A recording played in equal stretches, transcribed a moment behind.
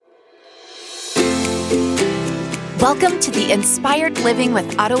Welcome to the Inspired Living with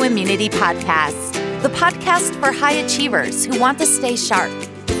Autoimmunity podcast, the podcast for high achievers who want to stay sharp,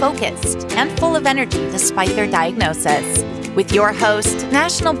 focused, and full of energy despite their diagnosis. With your host,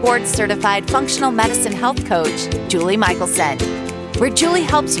 National Board Certified Functional Medicine Health Coach, Julie Michelson, where Julie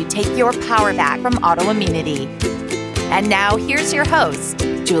helps you take your power back from autoimmunity. And now here's your host,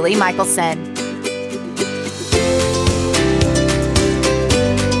 Julie Michelson.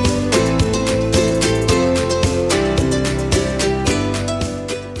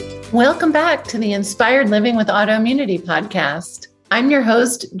 Welcome back to the Inspired Living with Autoimmunity podcast. I'm your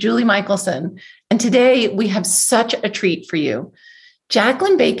host, Julie Michelson, and today we have such a treat for you.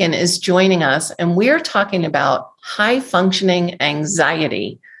 Jacqueline Bacon is joining us, and we're talking about high-functioning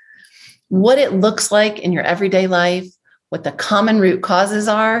anxiety, what it looks like in your everyday life, what the common root causes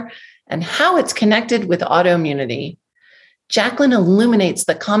are, and how it's connected with autoimmunity. Jacqueline illuminates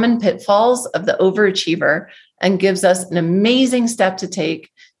the common pitfalls of the overachiever and gives us an amazing step to take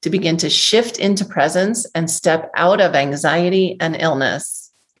to begin to shift into presence and step out of anxiety and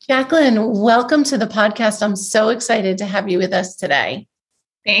illness. Jacqueline, welcome to the podcast. I'm so excited to have you with us today.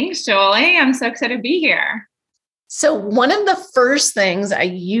 Thanks, Julie. I'm so excited to be here. So one of the first things I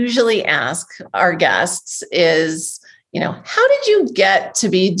usually ask our guests is, how did you get to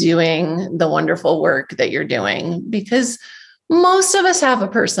be doing the wonderful work that you're doing? Because most of us have a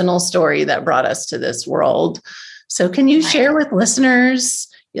personal story that brought us to this world. So can you share with listeners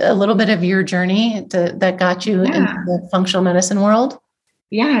a little bit of your journey that got you into the functional medicine world?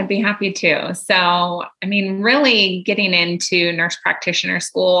 Yeah, I'd be happy to. So, really getting into nurse practitioner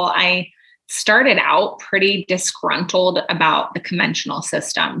school, I started out pretty disgruntled about the conventional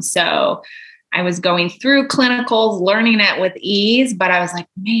system. So I was going through clinicals, learning it with ease, but I was like,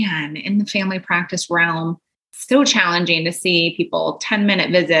 man, in the family practice realm, so challenging to see people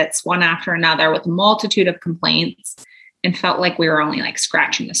 10-minute visits, one after another with a multitude of complaints, and felt like we were only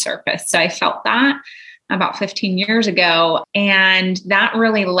scratching the surface. So I felt that about 15 years ago. And that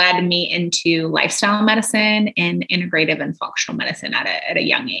really led me into lifestyle medicine and integrative and functional medicine at a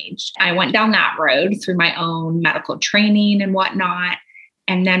young age. I went down that road through my own medical training and whatnot,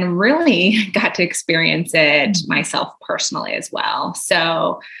 and then really got to experience it myself personally as well.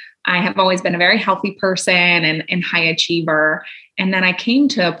 So I have always been a very healthy person and high achiever. And then I came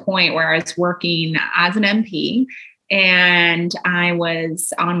to a point where I was working as an NP, and I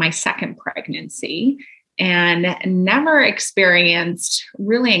was on my second pregnancy and never experienced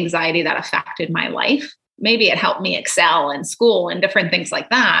really anxiety that affected my life. Maybe it helped me excel in school and different things like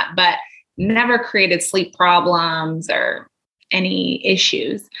that, but never created sleep problems or any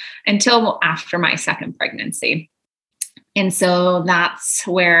issues until after my second pregnancy. And so that's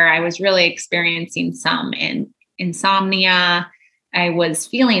where I was really experiencing some insomnia. I was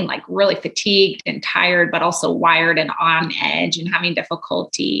feeling really fatigued and tired, but also wired and on edge and having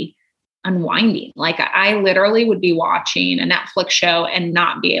difficulty unwinding. I literally would be watching a Netflix show and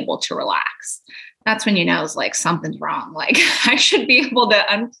not be able to relax. That's when it's something's wrong. I should be able to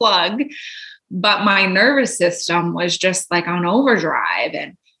unplug, but my nervous system was just on overdrive,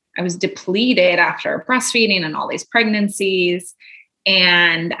 and I was depleted after breastfeeding and all these pregnancies.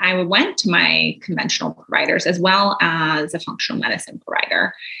 And I went to my conventional providers as well as a functional medicine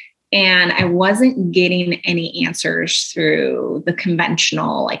provider. And I wasn't getting any answers through the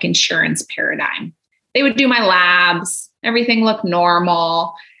conventional insurance paradigm. They would do my labs, everything looked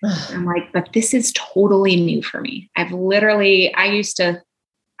normal. I'm like, but this is totally new for me. I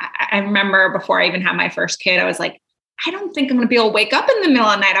remember before I even had my first kid, I was like, I don't think I'm going to be able to wake up in the middle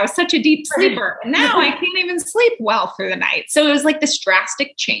of the night. I was such a deep sleeper. And now I can't even sleep well through the night. So it was this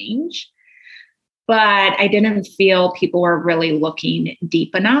drastic change, but I didn't feel people were really looking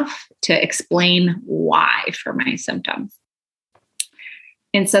deep enough to explain why for my symptoms.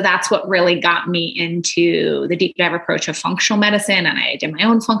 And so that's what really got me into the deep dive approach of functional medicine. And I did my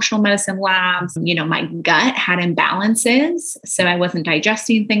own functional medicine labs. My gut had imbalances, so I wasn't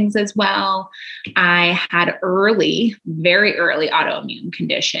digesting things as well. I had very early autoimmune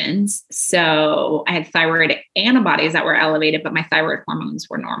conditions. So I had thyroid antibodies that were elevated, but my thyroid hormones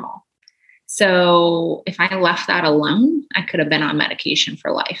were normal. So if I left that alone, I could have been on medication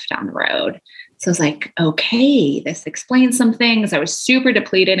for life down the road. So I was like, okay, this explains some things. I was super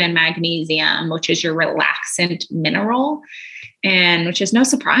depleted in magnesium, which is your relaxant mineral, and which is no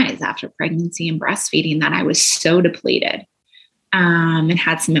surprise after pregnancy and breastfeeding that I was so depleted, and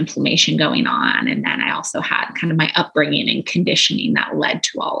had some inflammation going on. And then I also had kind of my upbringing and conditioning that led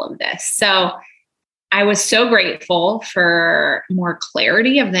to all of this. So I was so grateful for more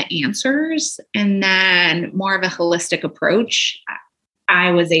clarity of the answers and then more of a holistic approach.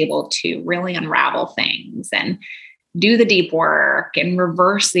 I was able to really unravel things and do the deep work and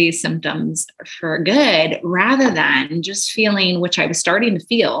reverse these symptoms for good, rather than just feeling, which I was starting to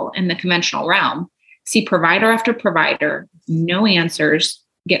feel in the conventional realm, see provider after provider, no answers,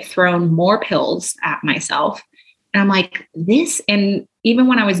 get thrown more pills at myself. And I'm like, this, and even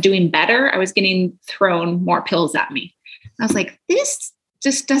when I was doing better, I was getting thrown more pills at me. I was like, this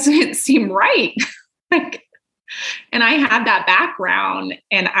just doesn't seem right. Like, and I had that background,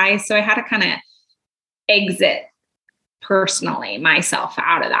 and so I had to kind of exit personally myself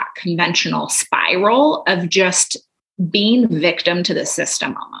out of that conventional spiral of just being victim to the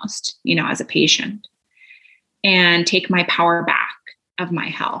system almost, as a patient, and take my power back of my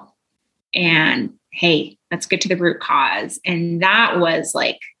health. And hey, let's get to the root cause. And that was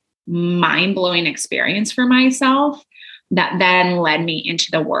like mind-blowing experience for myself that then led me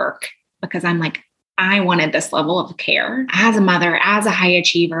into the work, because I'm like, I wanted this level of care as a mother, as a high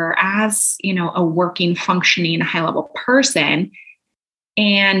achiever, as, a working, functioning, high level person,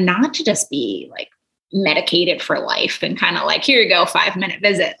 and not to just be like medicated for life and kind of like, here you go, 5-minute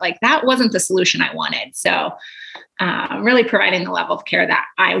visit. Like that wasn't the solution I wanted. So really providing the level of care that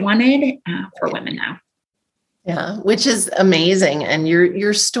I wanted for women now. Yeah, which is amazing. And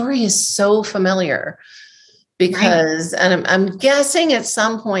your story is so familiar because, right. And I'm guessing at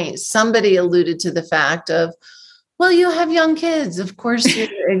some point somebody alluded to the fact of, well, you have young kids. Of course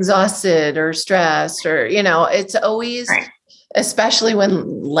you're exhausted or stressed or, it's always, right. Especially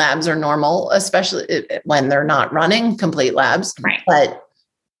when labs are normal, especially when they're not running complete labs. Right. But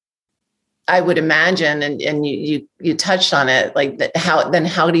I would imagine, and you touched on it, like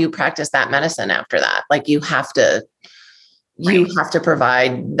how do you practice that medicine after that? Like you have to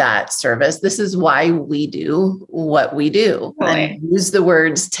provide that service. This is why we do what we do. Right. And use the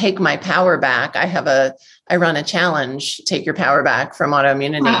words, take my power back. I run a challenge, take your power back from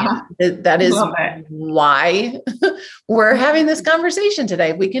autoimmunity. That is why we're having this conversation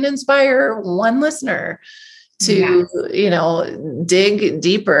today. We can inspire one listener to, dig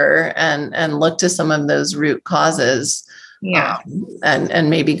deeper and look to some of those root causes. Yeah. And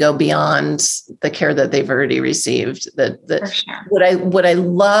maybe go beyond the care that they've already received. For sure. What I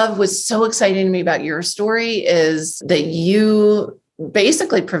love was so exciting to me about your story is that you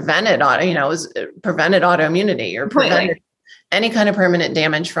basically prevented autoimmunity or prevented any kind of permanent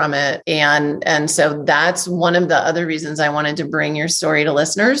damage from it. And so that's one of the other reasons I wanted to bring your story to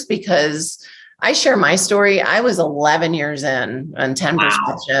listeners, because I share my story. I was 11 years in and 10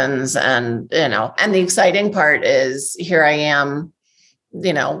 prescriptions, and the exciting part is here I am,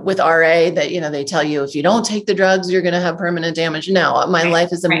 with RA that, they tell you if you don't take the drugs, you're going to have permanent damage. No, my life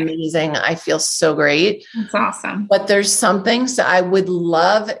is amazing. I feel so great. That's awesome. But there's something, so I would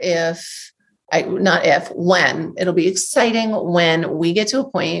love when it'll be exciting when we get to a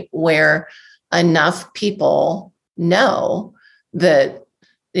point where enough people know that,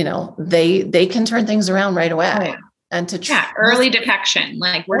 they can turn things around right away. Oh, yeah. And early detection.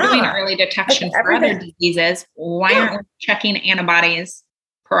 Like we're doing early detection for other diseases. Why aren't we checking antibodies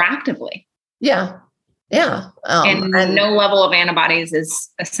proactively? Yeah. Yeah. And no level of antibodies is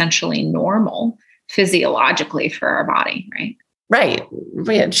essentially normal physiologically for our body, right? Right.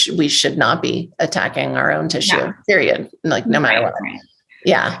 We should not be attacking our own tissue, period. Like no matter what. Right.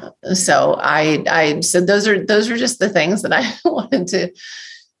 Yeah. So so those are just the things that I wanted to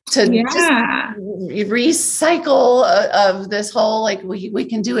just recycle of this whole, like, we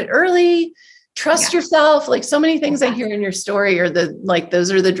can do it early, trust yourself. Like so many things I hear in your story are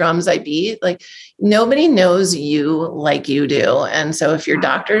those are the drums I beat. Like nobody knows you like you do. And so if your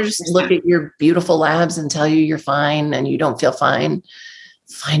doctors look at your beautiful labs and tell you you're fine and you don't feel fine,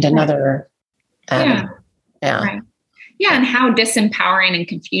 find another avenue. Yeah. Right. Yeah. And how disempowering and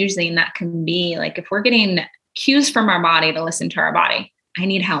confusing that can be. Like if we're getting cues from our body to listen to our body, I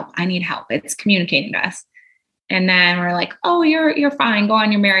need help. It's communicating to us. And then we're like, oh, you're fine. Go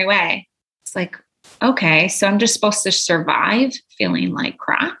on your merry way. It's like, okay, so I'm just supposed to survive feeling like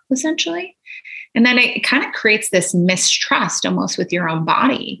crap, essentially. And then it kind of creates this mistrust almost with your own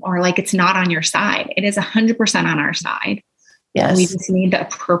body, or like it's not on your side. It is 100% on our side. Yes. We just need the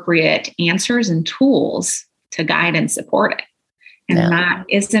appropriate answers and tools to guide and support it. And that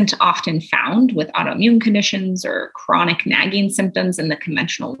isn't often found with autoimmune conditions or chronic nagging symptoms in the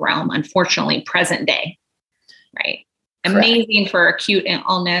conventional realm, unfortunately, present day, right? Correct. Amazing for acute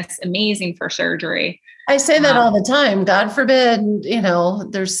illness, amazing for surgery. I say that all the time. God forbid,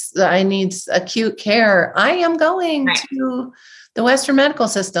 I need acute care. I am going to the Western medical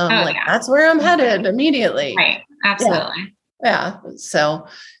system. That's where I'm headed immediately. Right. Absolutely. Yeah. So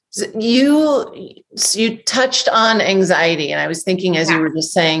So you touched on anxiety, and I was thinking as you were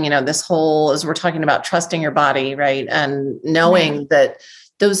just saying, this whole, as we're talking about trusting your body, right? And knowing that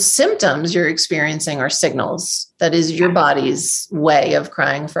those symptoms you're experiencing are signals. That is your body's way of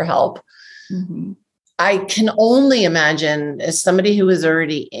crying for help. Mm-hmm. I can only imagine, as somebody who is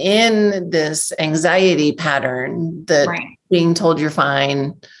already in this anxiety pattern, that being told you're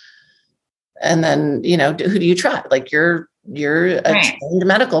fine, and then, who do you trust? Like you're a trained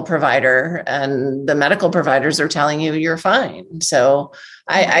medical provider, and the medical providers are telling you you're fine. So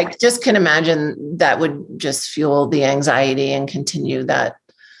I just can imagine that would just fuel the anxiety and continue that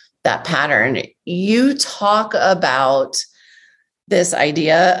pattern. You talk about this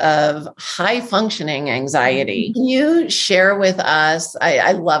idea of high functioning anxiety. Can you share with us?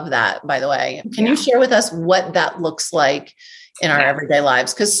 I love that, by the way. Can you share with us what that looks like in our everyday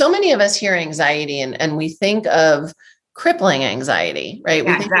lives? Because so many of us hear anxiety and we think of crippling anxiety, right?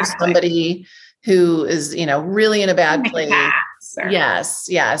 We think of somebody who is, really in a bad place. Yes.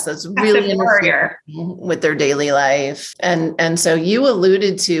 That's really interfering with their daily life. And so you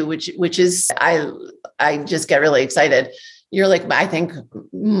alluded to, which is, I just get really excited. You're like, I think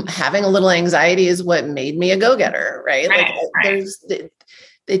having a little anxiety is what made me a go-getter, right?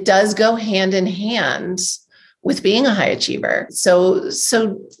 It does go hand in hand with being a high achiever. So,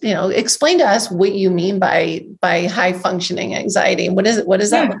 explain to us what you mean by high functioning anxiety. What does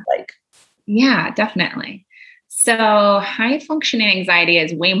that look like? Yeah, definitely. So high functioning anxiety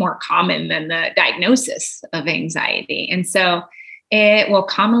is way more common than the diagnosis of anxiety. And so it will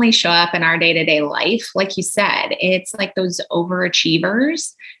commonly show up in our day-to-day life. Like you said, it's like those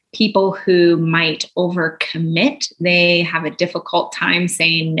overachievers, people who might overcommit. They have a difficult time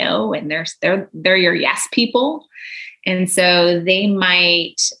saying no, and they're your yes people. And so they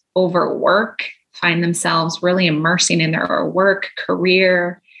might overwork, find themselves really immersing in their work,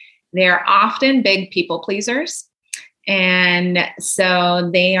 career. They're often big people pleasers. And so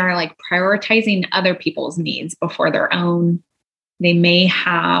they are like prioritizing other people's needs before their own. They may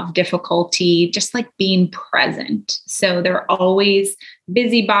have difficulty just like being present. So they're always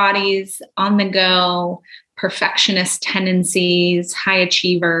busybodies, on the go, perfectionist tendencies, high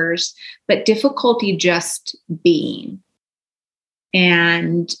achievers, but difficulty just being.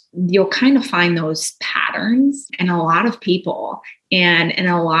 And you'll kind of find those patterns in a lot of people and in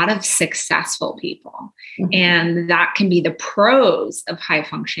a lot of successful people. Mm-hmm. And that can be the pros of high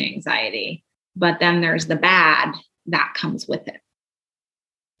functioning anxiety, but then there's the bad that comes with it.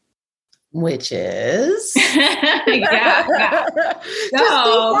 Which is yeah. Just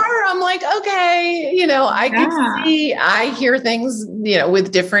so far, I'm like, okay, I can see, I hear things,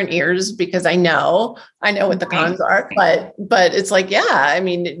 with different ears because I know what the cons are, but it's like,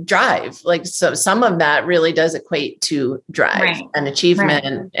 drive, like, so some of that really does equate to drive and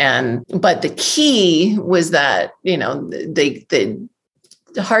achievement. But the key was that, they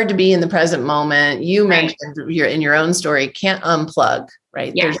hard to be in the present moment. You mentioned in your own story, can't unplug.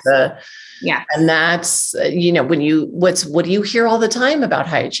 Right. Yes. And that's, what do you hear all the time about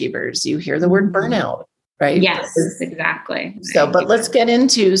high achievers? You hear the word burnout, right? Yes, exactly. So, but let's get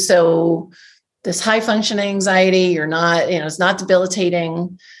into, this high functioning anxiety, you're not, it's not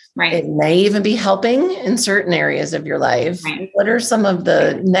debilitating. Right. It may even be helping in certain areas of your life. Right. What are some of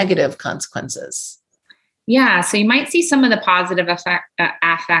the negative consequences? Yeah. So you might see some of the positive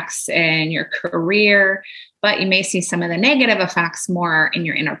effects in your career, but you may see some of the negative effects more in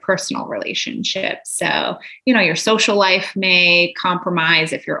your interpersonal relationships. So, your social life may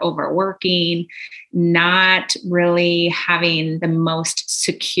compromise if you're overworking, not really having the most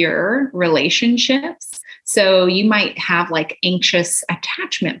secure relationships. So you might have like anxious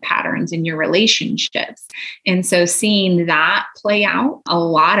attachment patterns in your relationships. And so seeing that play out, a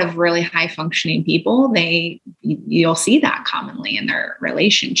lot of really high functioning people, you'll see that commonly in their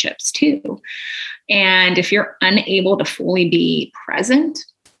relationships too. And if you're unable to fully be present,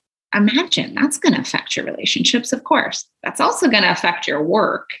 imagine that's going to affect your relationships, of course. That's also going to affect your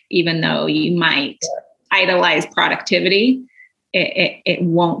work, even though you might idolize productivity. It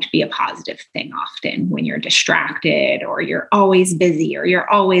won't be a positive thing often when you're distracted or you're always busy or you're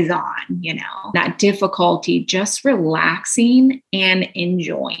always on, that difficulty just relaxing and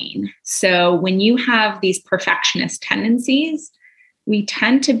enjoying. So when you have these perfectionist tendencies, we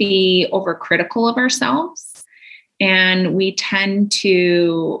tend to be overcritical of ourselves, and we tend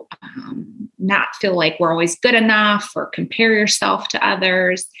to not feel like we're always good enough or compare yourself to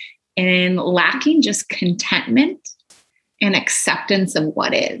others, and lacking just contentment and acceptance of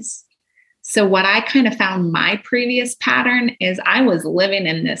what is. So what I kind of found my previous pattern is I was living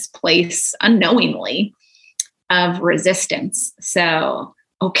in this place unknowingly of resistance. So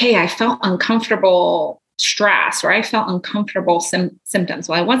okay, I felt uncomfortable stress, or I felt uncomfortable symptoms.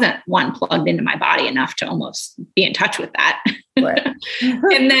 Well, I wasn't plugged into my body enough to almost be in touch with that. Right.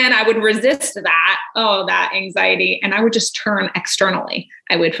 And then I would resist that anxiety. And I would just turn externally.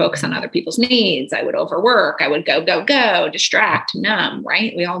 I would focus on other people's needs. I would overwork. I would go, distract, numb,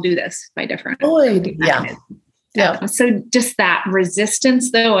 right? We all do this by different. Yeah. Yeah. So just that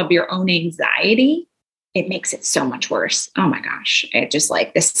resistance though of your own anxiety, it makes it so much worse. Oh my gosh. It just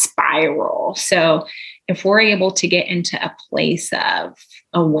like this spiral. So if we're able to get into a place of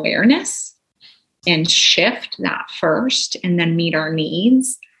awareness and shift that first, and then meet our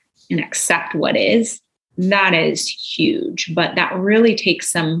needs and accept what is, that is huge. But that really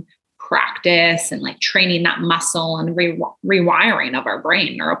takes some practice and like training that muscle and rewiring of our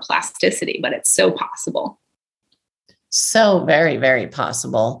brain, neuroplasticity, but it's so possible. So very, very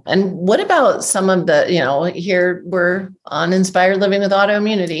possible. And what about some of the, here we're on Inspired Living with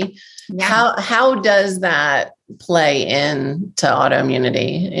Autoimmunity. Yeah. How does that play into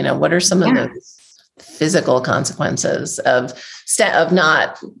autoimmunity? What are some of the physical consequences of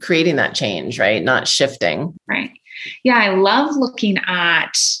not creating that change, right? Not shifting. Right. Yeah. I love looking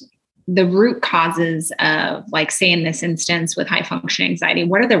at the root causes of, like, say in this instance with high function anxiety,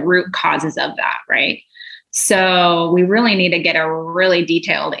 what are the root causes of that? Right. So we really need to get a really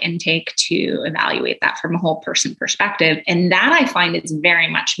detailed intake to evaluate that from a whole person perspective. And that I find is very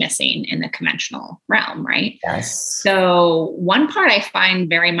much missing in the conventional realm, right? Yes. So one part I find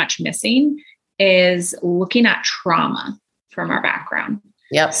very much missing is looking at trauma from our background.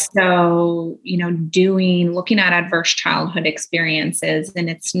 Yep. So, looking at adverse childhood experiences. And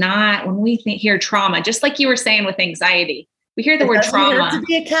it's not, when we hear trauma, just like you were saying with anxiety, we hear the word trauma. It doesn't have to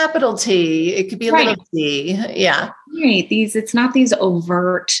be a capital T. It could be a little t. Yeah. Right. It's not these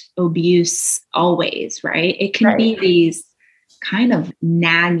overt abuse always, right? It can be these kind of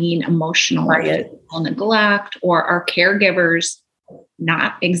nagging emotional neglect, or our caregivers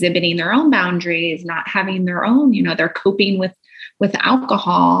not exhibiting their own boundaries, not having their own, they're coping with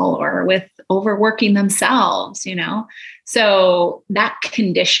alcohol or with overworking themselves, So that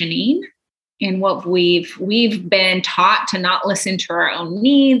conditioning, and what we've been taught to not listen to our own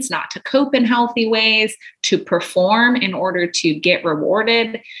needs, not to cope in healthy ways, to perform in order to get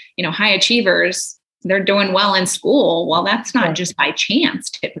rewarded. High achievers, they're doing well in school. Well, that's not just by chance,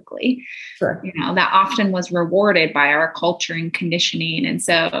 typically. Sure. That often was rewarded by our culture and conditioning. And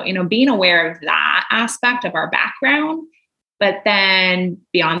so, being aware of that aspect of our background, but then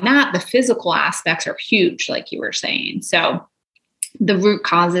beyond that, the physical aspects are huge, like you were saying. So the root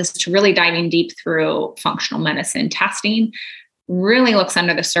causes, to really diving deep through functional medicine testing, really looks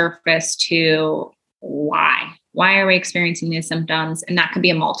under the surface to why are we experiencing these symptoms? And that could be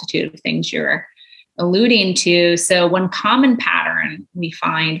a multitude of things you're alluding to. So one common pattern we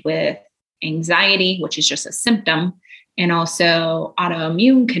find with anxiety, which is just a symptom, and also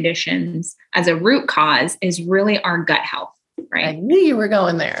autoimmune conditions as a root cause, is really our gut health, right? I knew you were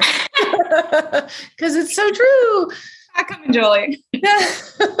going there because it's so true. Come on, Julie.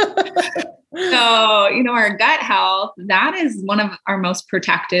 So, our gut health, that is one of our most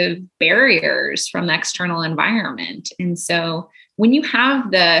protective barriers from the external environment. And so when you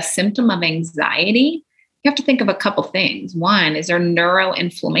have the symptom of anxiety, you have to think of a couple things. One, is there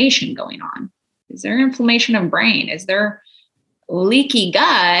neuroinflammation going on? Is there inflammation of brain? Is there leaky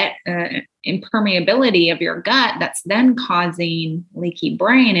gut, impermeability of your gut that's then causing leaky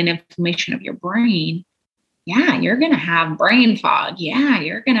brain and inflammation of your brain? Yeah, you're going to have brain fog. Yeah,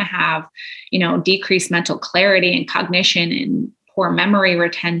 you're going to have, decreased mental clarity and cognition and poor memory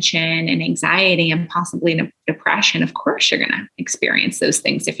retention and anxiety and possibly depression. Of course, you're going to experience those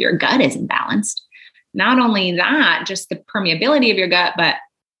things if your gut is imbalanced. Not only that, just the permeability of your gut, but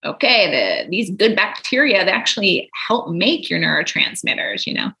these good bacteria that actually help make your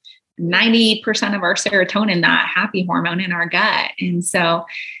neurotransmitters, 90% of our serotonin, that happy hormone in our gut. And so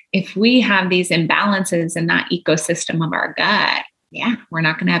if we have these imbalances in that ecosystem of our gut, we're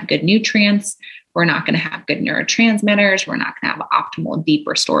not going to have good nutrients. We're not going to have good neurotransmitters. We're not going to have optimal, deep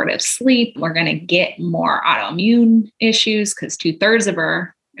restorative sleep. We're going to get more autoimmune issues because 2/3 of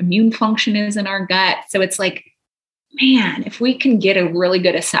our immune function is in our gut. So it's like, man, if we can get a really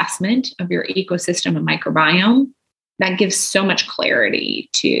good assessment of your ecosystem and microbiome, that gives so much clarity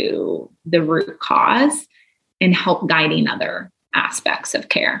to the root cause and help guiding other aspects of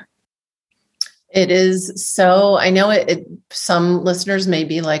care. It is so, I know some listeners may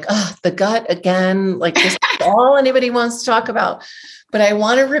be like, oh, the gut again, like this is all anybody wants to talk about. But I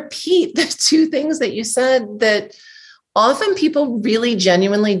want to repeat the two things that you said that often people really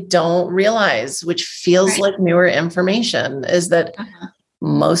genuinely don't realize, which feels like newer information, is that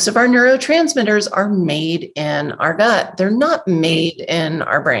most of our neurotransmitters are made in our gut. They're not made in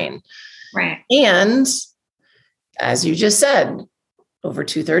our brain. Right. And as you just said, over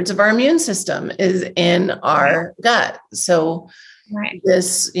 2/3 of our immune system is in our gut. So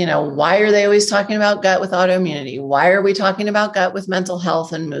this, why are they always talking about gut with autoimmunity? Why are we talking about gut with mental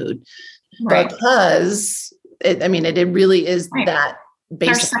health and mood? Right. Because it really is that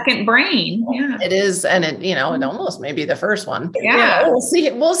basic. Our second brain. Yeah. It is. And it almost may be the first one. Yeah.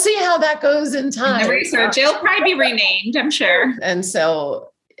 We'll see how that goes in time. In the research, it'll probably be renamed, I'm sure. And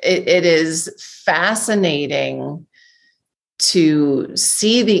so it is fascinating to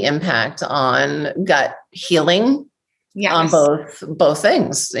see the impact on gut healing. Yes. On both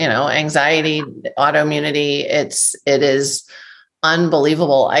things, anxiety, autoimmunity. It is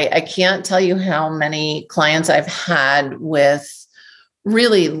unbelievable. I can't tell you how many clients I've had with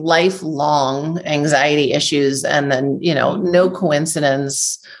really lifelong anxiety issues. And then, no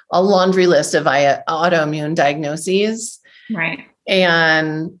coincidence, a laundry list of autoimmune diagnoses. Right.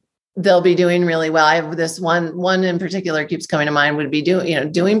 And they'll be doing really well. I have this one in particular keeps coming to mind, would be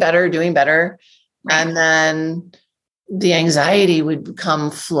doing better. Right. And then the anxiety would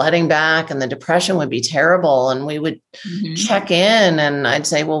come flooding back and the depression would be terrible. And we would check in and I'd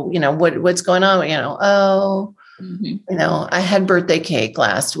say, well, what's going on? I had birthday cake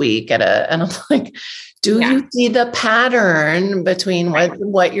last week and I'm like, you see the pattern between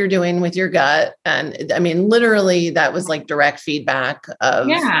what you're doing with your gut? And I mean, literally that was like direct feedback of,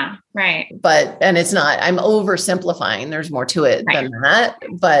 right. And it's not, I'm oversimplifying. There's more to it than that,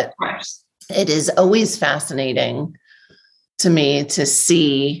 but it is always fascinating to me to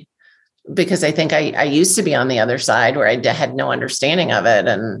see, because I think I used to be on the other side where I had no understanding of it.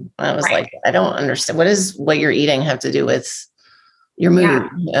 And I was like, I don't understand. What does what you're eating have to do with your mood?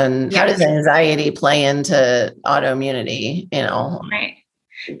 And how does anxiety play into autoimmunity, Right.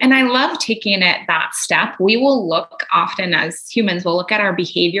 And I love taking it that step. We will look often as humans, we'll look at our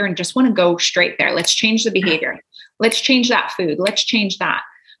behavior and just want to go straight there. Let's change the behavior. Let's change that food. Let's change that.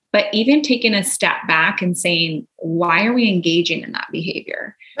 But even taking a step back and saying, why are we engaging in that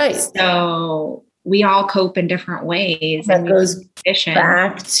behavior? Right. So we all cope in different ways. That goes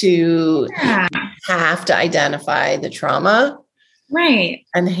back to have to identify the trauma. Right.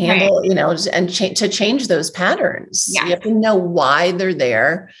 And handle, and to change those patterns. Yeah. You have to know why they're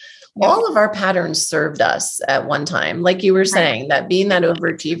there. Yeah. All of our patterns served us at one time. Like you were saying, that being that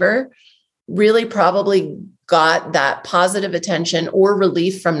overachiever really probably got that positive attention or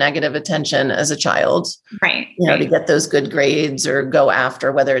relief from negative attention as a child, right? To get those good grades or go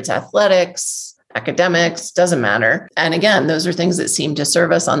after, whether it's athletics, academics, doesn't matter. And again, those are things that seem to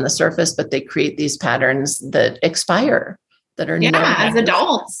serve us on the surface, but they create these patterns that expire, that are as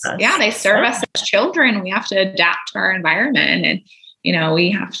adults. They serve us as children. We have to adapt to our environment, and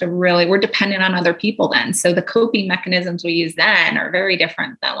we have to we're dependent on other people then. So the coping mechanisms we use then are very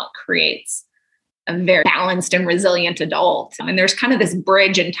different than what creates a very balanced and resilient adult. And there's kind of this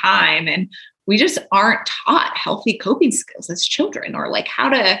bridge in time, and we just aren't taught healthy coping skills as children, or like how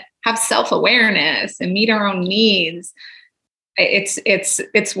to have self-awareness and meet our own needs.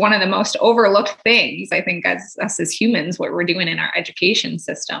 It's one of the most overlooked things, I think, as us as humans, what we're doing in our education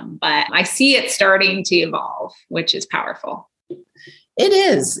system. But I see it starting to evolve, which is powerful. It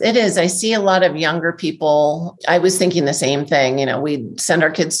is. I see a lot of younger people. I was thinking the same thing. We send our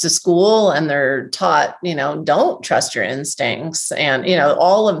kids to school and they're taught, don't trust your instincts. And,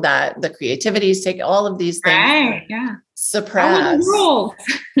 all of that, the creativities, take all of these things. Right. Yeah. Suppress.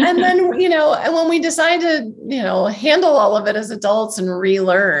 And then, when we decide to, handle all of it as adults and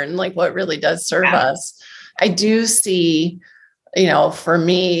relearn like what really does serve us, I do see, for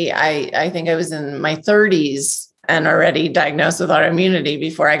me, I think I was in my 30s and already diagnosed with autoimmunity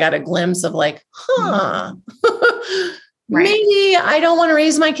before I got a glimpse of like, maybe I don't want to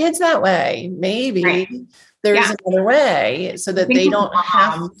raise my kids that way. Maybe there's another way, so that they don't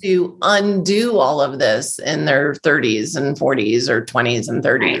have to undo all of this in their 30s and 40s or 20s and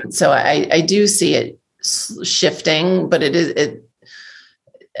 30s. Right. So I do see it shifting, but it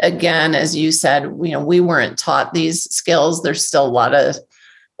again, as you said, we weren't taught these skills. There's still a lot of,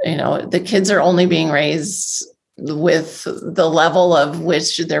 the kids are only being raised with the level of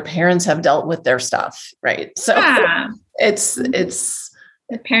which their parents have dealt with their stuff. Right. So it's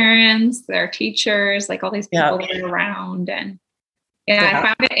the parents, their teachers, like all these people that are around. And I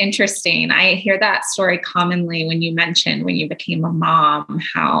found it interesting. I hear that story commonly when you mentioned when you became a mom,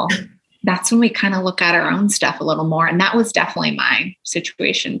 how that's when we kind of look at our own stuff a little more. And that was definitely my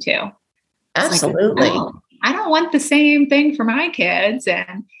situation too. Absolutely. Like, I don't want the same thing for my kids.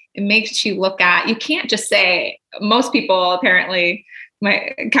 And it makes you look at, you can't just say, most people apparently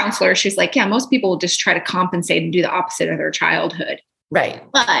my counselor, she's like, yeah, most people will just try to compensate and do the opposite of their childhood. Right.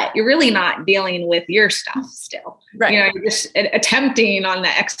 But you're really not dealing with your stuff still. Right. You're just attempting on the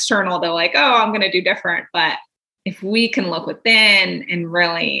external to like, oh, I'm going to do different. But if we can look within and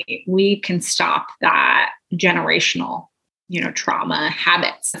really, we can stop that generational, trauma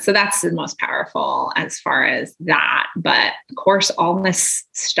habits. So that's the most powerful as far as that. But of course, all this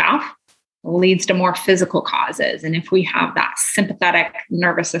stuff leads to more physical causes. And if we have that sympathetic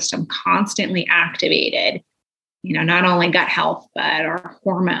nervous system constantly activated, not only gut health, but our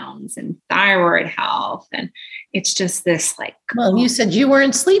hormones and thyroid health. And it's just this like, well, you said you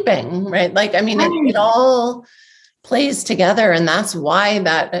weren't sleeping, right? Like, I mean, it all plays together. And that's why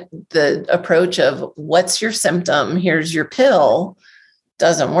the approach of what's your symptom, here's your pill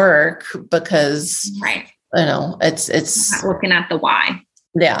doesn't work, because, right. It's not looking at the why.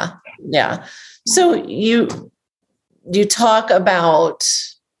 Yeah. Yeah. So you talk about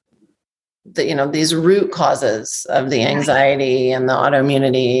these root causes of the anxiety and the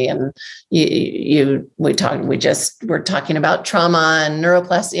autoimmunity, and we're talking about trauma and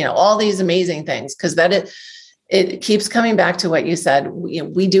neuroplasticity, all these amazing things, because it keeps coming back to what you said.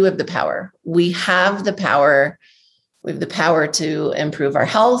 We do have the power. We have the power. We have the power to improve our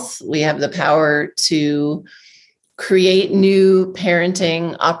health. We have the power to create new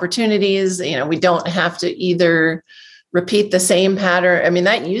parenting opportunities. We don't have to either repeat the same pattern. I mean,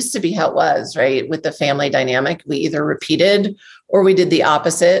 that used to be how it was, right? With the family dynamic, we either repeated or we did the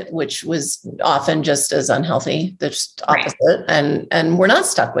opposite, which was often just as unhealthy, the just opposite. Right. And we're not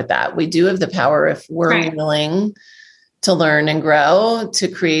stuck with that. We do have the power, if we're willing to learn and grow, to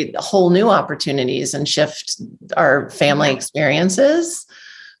create whole new opportunities and shift our family experiences.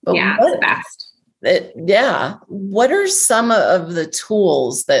 But it's the best. What are some of the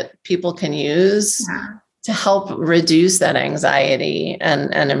tools that people can use to help reduce that anxiety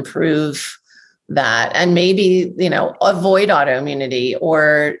and improve that, and maybe, avoid autoimmunity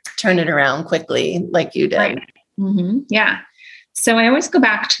or turn it around quickly like you did? Right. Mm-hmm. Yeah. So I always go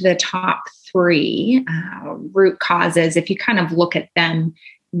back to the top 3 root causes. If you kind of look at them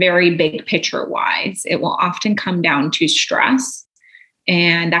very big picture wise, it will often come down to stress.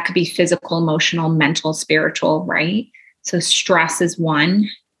 And that could be physical, emotional, mental, spiritual, right? So stress is 1,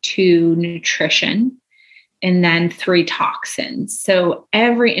 2, nutrition, and then 3, toxins. So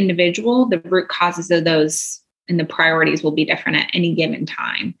every individual, the root causes of those and the priorities will be different at any given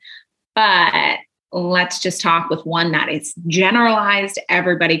time. But let's just talk with one that is generalized,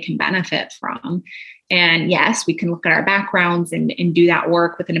 everybody can benefit from. And yes, we can look at our backgrounds and do that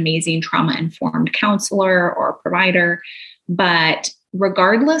work with an amazing trauma-informed counselor or provider. But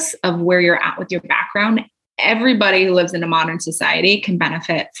regardless of where you're at with your background, everybody who lives in a modern society can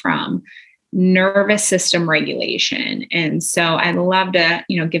benefit from nervous system regulation. And so I'd love to,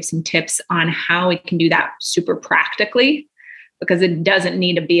 give some tips on how we can do that super practically, because it doesn't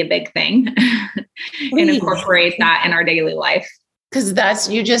need to be a big thing, and incorporate that in our daily life. Because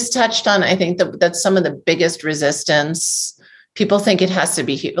you just touched on, I think that's some of the biggest resistance. People think it has to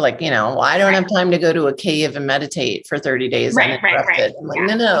be like, I don't have time to go to a cave and meditate for 30 days uninterrupted. I'm like,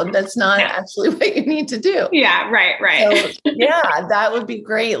 no, that's not actually what you need to do. Yeah, right. So, that would be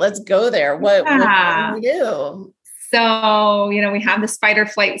great. Let's go there. What do we do? So, we have the fight or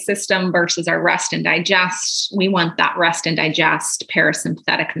flight system versus our rest and digest. We want that rest and digest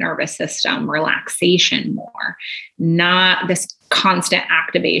parasympathetic nervous system relaxation more, not this constant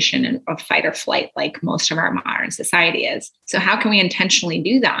activation of fight or flight like most of our modern society is. So how can we intentionally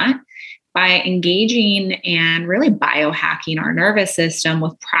do that? By engaging and really biohacking our nervous system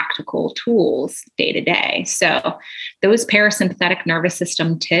with practical tools day to day. So those parasympathetic nervous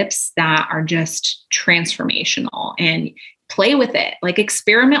system tips that are just transformational, and play with it, like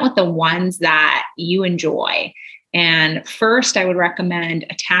experiment with the ones that you enjoy. And first, I would recommend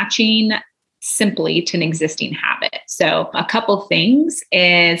attaching simply to an existing habit. So a couple things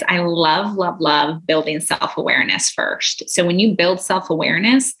is I love building self-awareness first. So when you build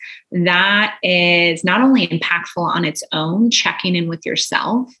self-awareness, that is not only impactful on its own, checking in with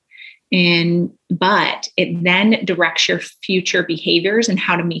yourself, but it then directs your future behaviors and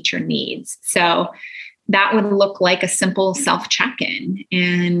how to meet your needs. So that would look like a simple self-check-in.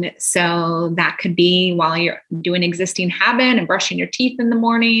 And so that could be while you're doing existing habit and brushing your teeth in the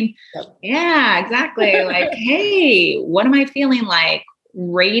morning. Yep. Yeah, exactly. Like, hey, what am I feeling like?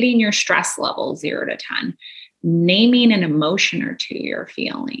 Rating your stress level 0 to 10, naming an emotion or two you're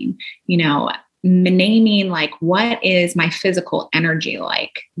feeling, naming like, what is my physical energy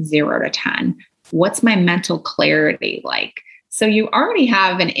like 0 to 10? What's my mental clarity like? So you already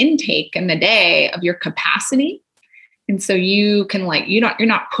have an intake in the day of your capacity. And so you can you're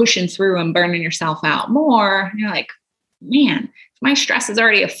not pushing through and burning yourself out more. You're like, man, if my stress is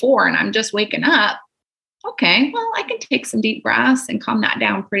already a 4 and I'm just waking up, okay, well, I can take some deep breaths and calm that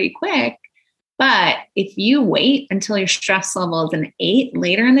down pretty quick. But if you wait until your stress level is an 8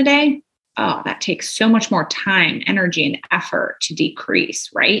 later in the day, that takes so much more time, energy, and effort to decrease,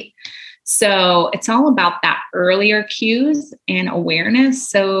 right? So it's all about that earlier cues and awareness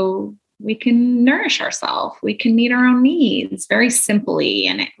so we can nourish ourselves. We can meet our own needs very simply.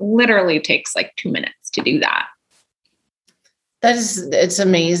 And it literally takes 2 minutes to do that. It's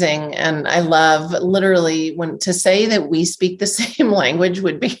amazing. And I love literally to say that we speak the same language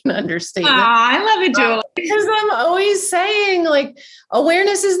would be an understatement. I love it, Julie. Because I'm always saying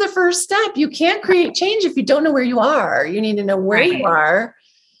awareness is the first step. You can't create change if you don't know where you are. You need to know where you are,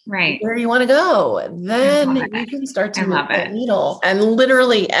 right? Where you want to go. Then you can start to move that needle. And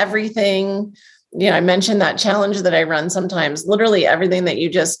literally everything, I mentioned that challenge that I run sometimes, literally everything that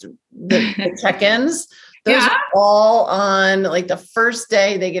you the check-ins, those are all on the first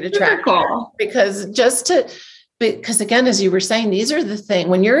day they get a track. Cool. Because again, as you were saying, these are the thing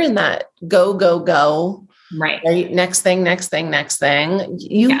when you're in that go, right? Next thing,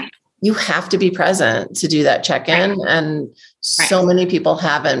 you have to be present to do that check-in. Right. And so many people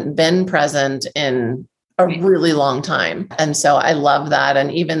haven't been present in a really long time. And so I love that.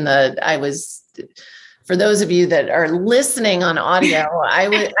 And even for those of you that are listening on audio,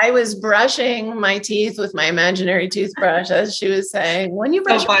 I was brushing my teeth with my imaginary toothbrush, as she was saying, when you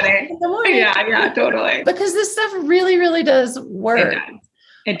brush your teeth in the morning. Yeah, totally. Because this stuff really, really does work.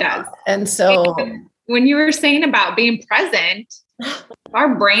 It does. And so when you were saying about being present,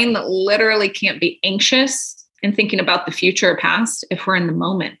 our brain literally can't be anxious and thinking about the future or past if we're in the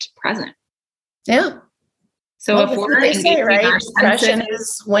moment present. Yeah. So if we're engaging our depression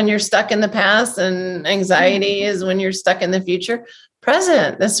is when you're stuck in the past, and anxiety is when you're stuck in the future.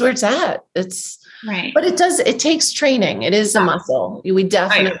 Present, that's where it's at. It's right. But it takes training. It is a muscle. We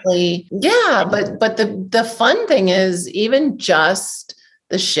definitely, but the fun thing is even just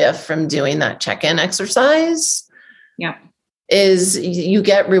the shift from doing that check-in exercise. Yeah. Is you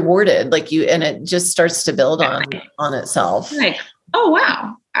get rewarded and it just starts to build on itself. Oh,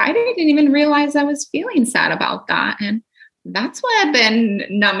 wow. I didn't even realize I was feeling sad about that. And that's why I've been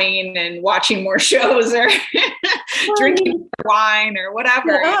numbing and watching more shows or drinking wine or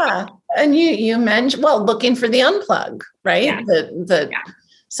whatever. Yeah. And you mentioned, looking for the unplug, right? Yeah. That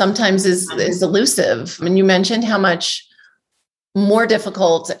sometimes is elusive. And you mentioned how much more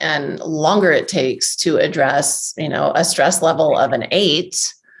difficult and longer it takes to address, a stress level of an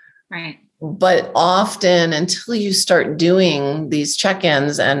 8. Right. But often until you start doing these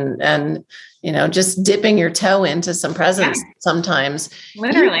check-ins and just dipping your toe into some presence, sometimes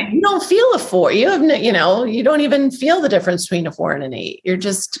literally you don't feel a 4. You have you don't even feel the difference between a 4 and an 8. You're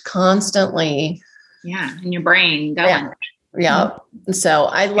just constantly in your brain going. Yeah. So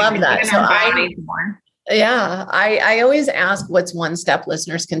I love that. So I always ask what's one step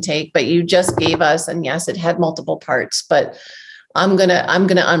listeners can take, but you just gave us, and yes, it had multiple parts, but I'm going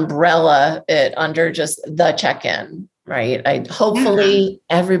to umbrella it under just the check-in, right? Hopefully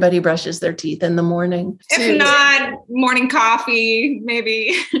everybody brushes their teeth in the morning. If not, morning coffee,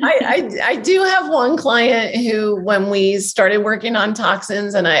 maybe. I do have one client who, when we started working on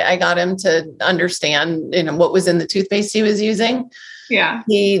toxins and I got him to understand, what was in the toothpaste he was using. Yeah.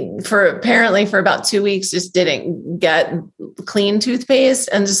 He, for about 2 weeks, just didn't get clean toothpaste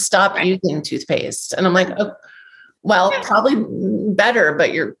and just stopped using toothpaste. And I'm like, oh, well, probably better,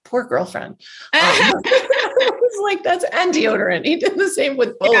 but your poor girlfriend. I was like, and deodorant. He did the same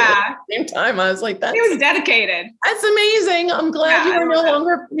with both at the same time. I was like, he was dedicated. That's amazing. I'm glad you are no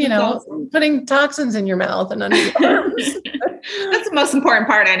longer, putting toxins in your mouth and under your arms. That's the most important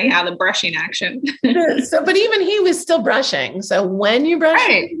part, anyhow, the brushing action. So, but even he was still brushing. So when you brush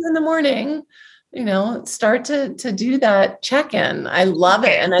in the morning, start to do that check-in. I love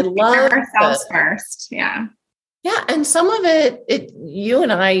it. And I love ourselves first. Yeah. Yeah. And some of it, you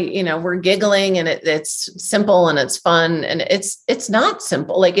and I, we're giggling and it's simple and it's fun, and it's not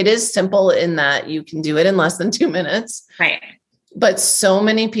simple. It is simple in that you can do it in less than 2 minutes. Right. But so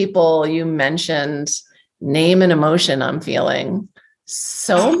many people, you mentioned, name an emotion I'm feeling.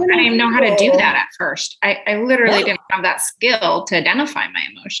 I didn't even know how to do that at first. I literally didn't have that skill to identify my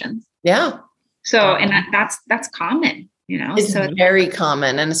emotions. Yeah. So, and that's common. It's very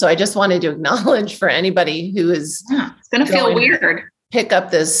common. And so I just wanted to acknowledge for anybody who is it's going to feel weird. Pick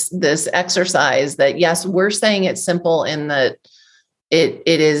up this exercise that, yes, we're saying it's simple in that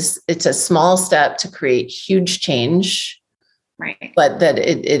it's a small step to create huge change. Right. But that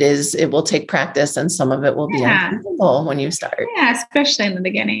it will take practice, and some of it will be uncomfortable when you start. Yeah, especially in the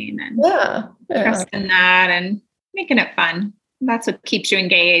beginning, and trust in that and making it fun. That's what keeps you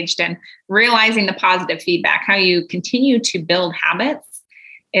engaged, and realizing the positive feedback. How you continue to build habits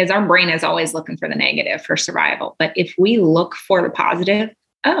is our brain is always looking for the negative for survival. But if we look for the positive,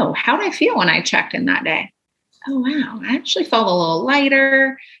 oh, how did I feel when I checked in that day? Oh, wow, I actually felt a little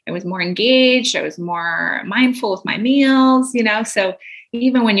lighter. I was more engaged. I was more mindful with my meals, so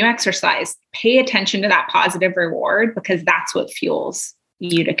even when you exercise, pay attention to that positive reward, because that's what fuels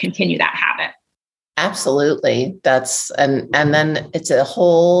you to continue that habit. Absolutely. And then it's a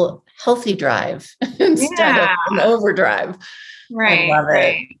whole healthy drive instead of an overdrive. Right. I love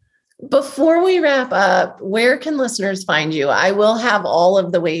it. Before we wrap up, where can listeners find you? I will have all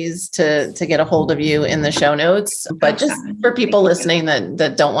of the ways to get a hold of you in the show notes, but just for people listening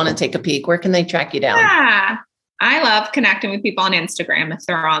that don't want to take a peek, where can they track you down? Yeah. I love connecting with people on Instagram if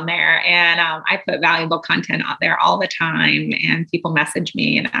they're on there. And I put valuable content out there all the time, and people message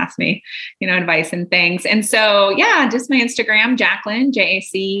me and ask me, advice and things. And so, just my Instagram, Jaclyn,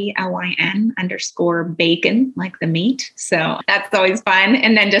 JACLYN_bacon, like the meat. So that's always fun.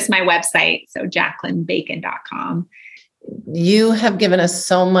 And then just my website. So JaclynBacon.com. You have given us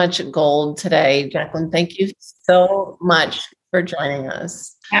so much gold today, Jaclyn. Thank you so much for joining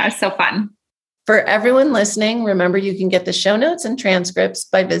us. Yeah, it was so fun. For everyone listening, remember you can get the show notes and transcripts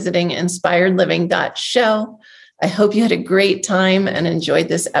by visiting inspiredliving.show. I hope you had a great time and enjoyed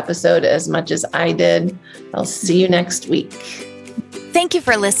this episode as much as I did. I'll see you next week. Thank you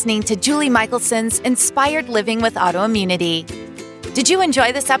for listening to Julie Michelson's Inspired Living with Autoimmunity. Did you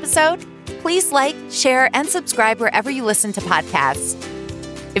enjoy this episode? Please like, share, and subscribe wherever you listen to podcasts.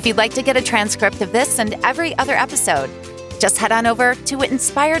 If you'd like to get a transcript of this and every other episode, just head on over to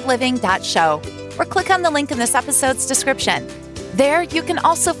inspiredliving.show or click on the link in this episode's description. There, you can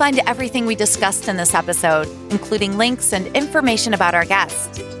also find everything we discussed in this episode, including links and information about our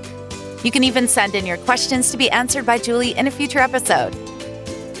guest. You can even send in your questions to be answered by Julie in a future episode.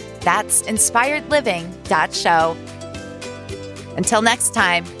 That's inspiredliving.show. Until next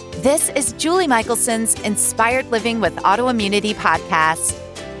time, this is Julie Michelson's Inspired Living with Autoimmunity podcast,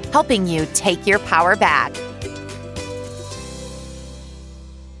 helping you take your power back.